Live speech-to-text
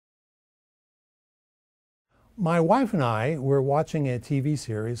My wife and I were watching a TV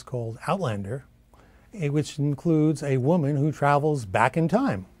series called Outlander, which includes a woman who travels back in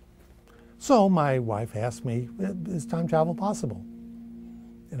time. So my wife asked me, is time travel possible?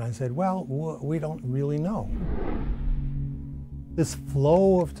 And I said, well, we don't really know. This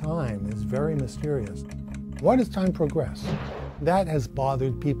flow of time is very mysterious. Why does time progress? That has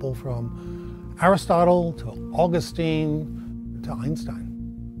bothered people from Aristotle to Augustine to Einstein.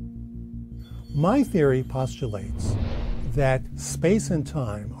 My theory postulates that space and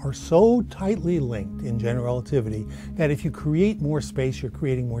time are so tightly linked in general relativity that if you create more space, you're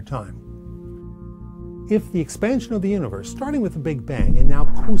creating more time. If the expansion of the universe, starting with the Big Bang and now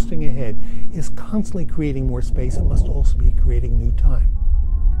coasting ahead, is constantly creating more space, it must also be creating new time.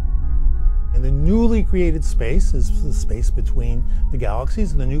 And the newly created space is the space between the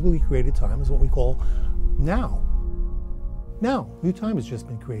galaxies, and the newly created time is what we call now. Now, new time has just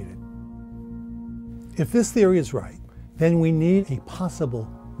been created. If this theory is right, then we need a possible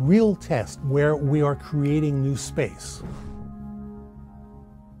real test where we are creating new space.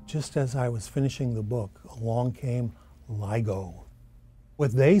 Just as I was finishing the book, along came LIGO.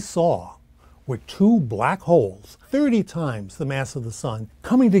 What they saw were two black holes, 30 times the mass of the sun,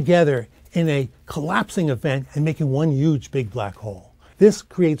 coming together in a collapsing event and making one huge big black hole. This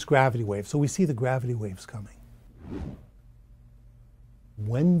creates gravity waves, so we see the gravity waves coming.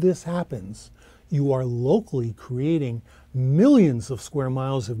 When this happens, you are locally creating millions of square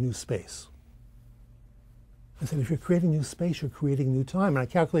miles of new space. I said, if you're creating new space, you're creating new time. And I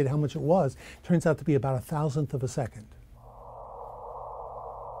calculated how much it was. It turns out to be about 1,000th of a second.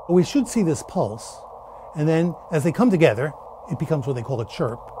 But we should see this pulse. And then as they come together, it becomes what they call a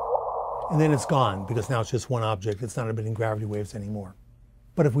chirp. And then it's gone, because now it's just one object. It's not emitting gravity waves anymore.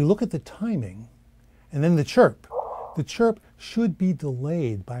 But if we look at the timing, and then the chirp should be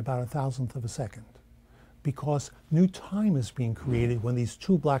delayed by about 1,000th of a second, because new time is being created when these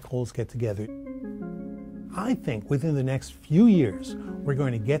two black holes get together. I think within the next few years, we're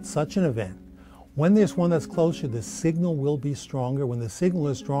going to get such an event. When there's one that's closer, the signal will be stronger. When the signal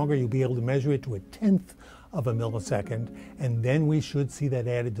is stronger, you'll be able to measure it to 1/10 of a millisecond, and then we should see that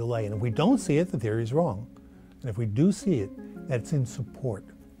added delay. And if we don't see it, the theory is wrong. And if we do see it, that's in support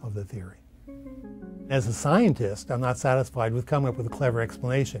of the theory. As a scientist, I'm not satisfied with coming up with a clever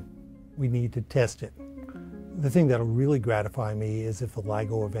explanation. We need to test it. The thing that'll really gratify me is if the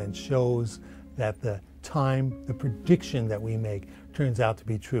LIGO event shows that the time, the prediction that we make turns out to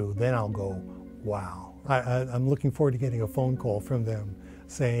be true. Then I'll go, wow. I'm looking forward to getting a phone call from them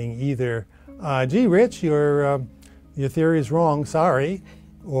saying either, gee, Rich, your theory is wrong, sorry,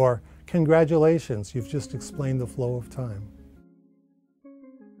 or congratulations, you've just explained the flow of time.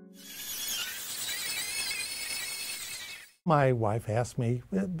 My wife asked me,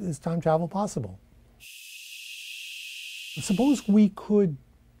 is time travel possible? Suppose we could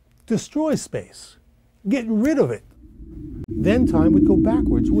destroy space, get rid of it. Then time would go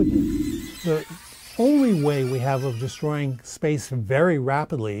backwards, wouldn't it? The only way we have of destroying space very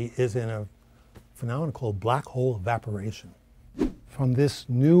rapidly is in a phenomenon called black hole evaporation. From this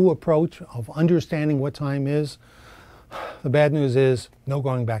new approach of understanding what time is, the bad news is no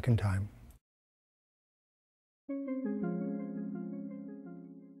going back in time.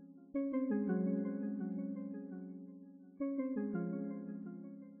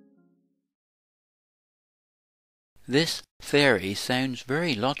 This theory sounds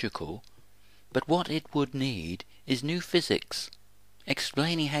very logical, but what it would need is new physics,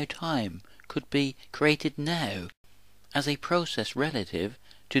 explaining how time could be created now as a process relative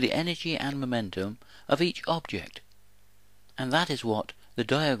to the energy and momentum of each object, and that is what the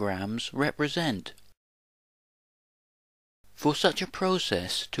diagrams represent. For such a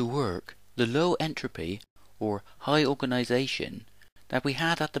process to work, the low entropy or high organization that we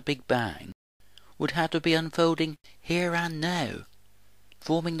had at the Big Bang would have to be unfolding here and now,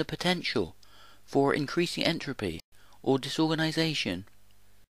 forming the potential for increasing entropy or disorganization.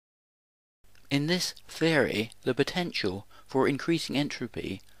 In this theory, the potential for increasing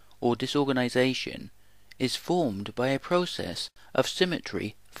entropy or disorganization is formed by a process of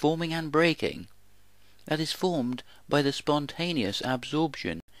symmetry forming and breaking, that is formed by the spontaneous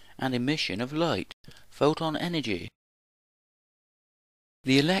absorption and emission of light, photon energy.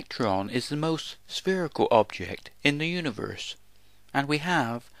 The electron is the most spherical object in the universe, and we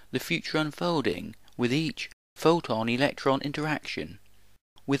have the future unfolding with each photon-electron interaction,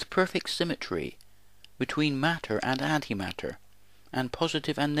 with perfect symmetry between matter and antimatter, and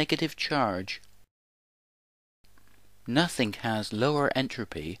positive and negative charge. Nothing has lower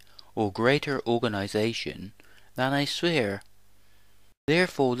entropy or greater organization than a sphere.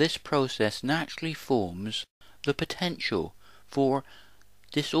 Therefore this process naturally forms the potential for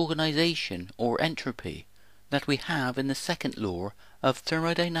disorganization or entropy that we have in the second law of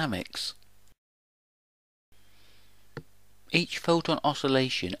thermodynamics. Each photon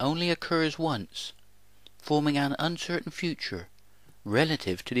oscillation only occurs once, forming an uncertain future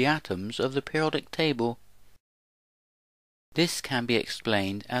relative to the atoms of the periodic table. This can be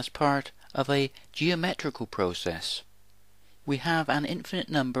explained as part of a geometrical process. We have an infinite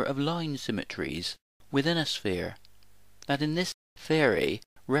number of line symmetries within a sphere that in this theory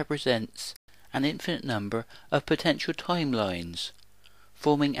represents an infinite number of potential timelines,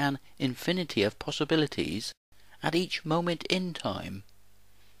 forming an infinity of possibilities at each moment in time.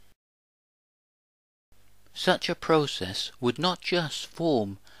 Such a process would not just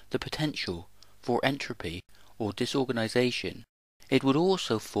form the potential for entropy or disorganization, it would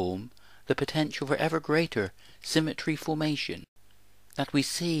also form the potential for ever greater symmetry formation that we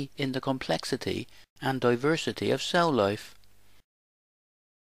see in the complexity and diversity of cell life.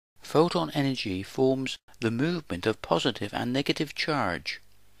 Photon energy forms the movement of positive and negative charge,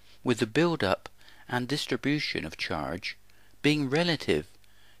 with the build-up and distribution of charge being relative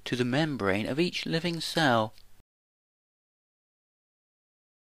to the membrane of each living cell.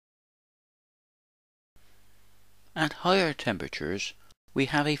 At higher temperatures, we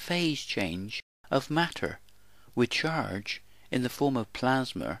have a phase change of matter, with charge, in the form of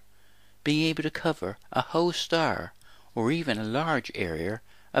plasma, being able to cover a whole star or even a large area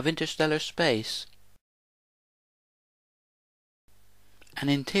of interstellar space. An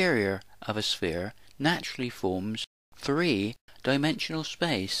interior of a sphere naturally forms three-dimensional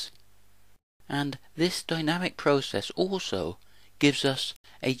space, and this dynamic process also gives us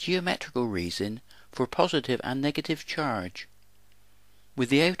a geometrical reason for positive and negative charge, with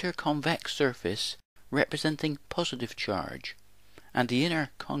the outer convex surface representing positive charge and the inner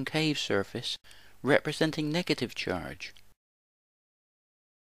concave surface representing negative charge.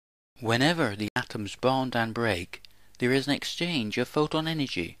 Whenever the atoms bond and break, there is an exchange of photon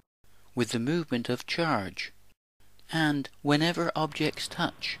energy with the movement of charge, and whenever objects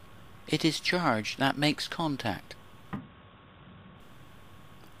touch, it is charge that makes contact.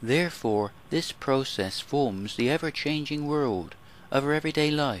 Therefore, this process forms the ever-changing world of our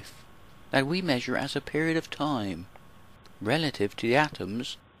everyday life that we measure as a period of time relative to the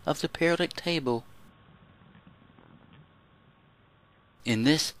atoms of the periodic table. In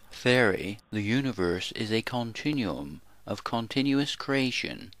this theory, the universe is a continuum of continuous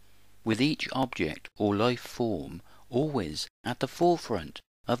creation, with each object or life form always at the forefront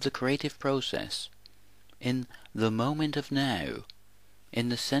of the creative process, in the moment of now, in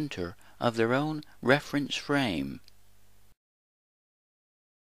the center of their own reference frame.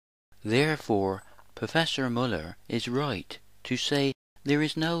 Therefore, Professor Muller is right to say there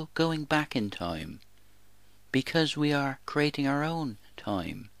is no going back in time, because we are creating our own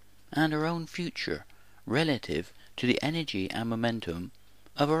time and our own future relative to the energy and momentum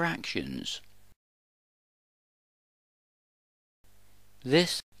of our actions.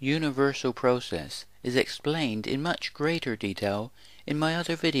 This universal process is explained in much greater detail in my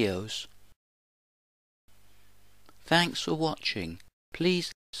other videos. Thanks for watching.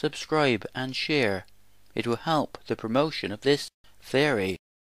 Please subscribe and share. It will help the promotion of this theory.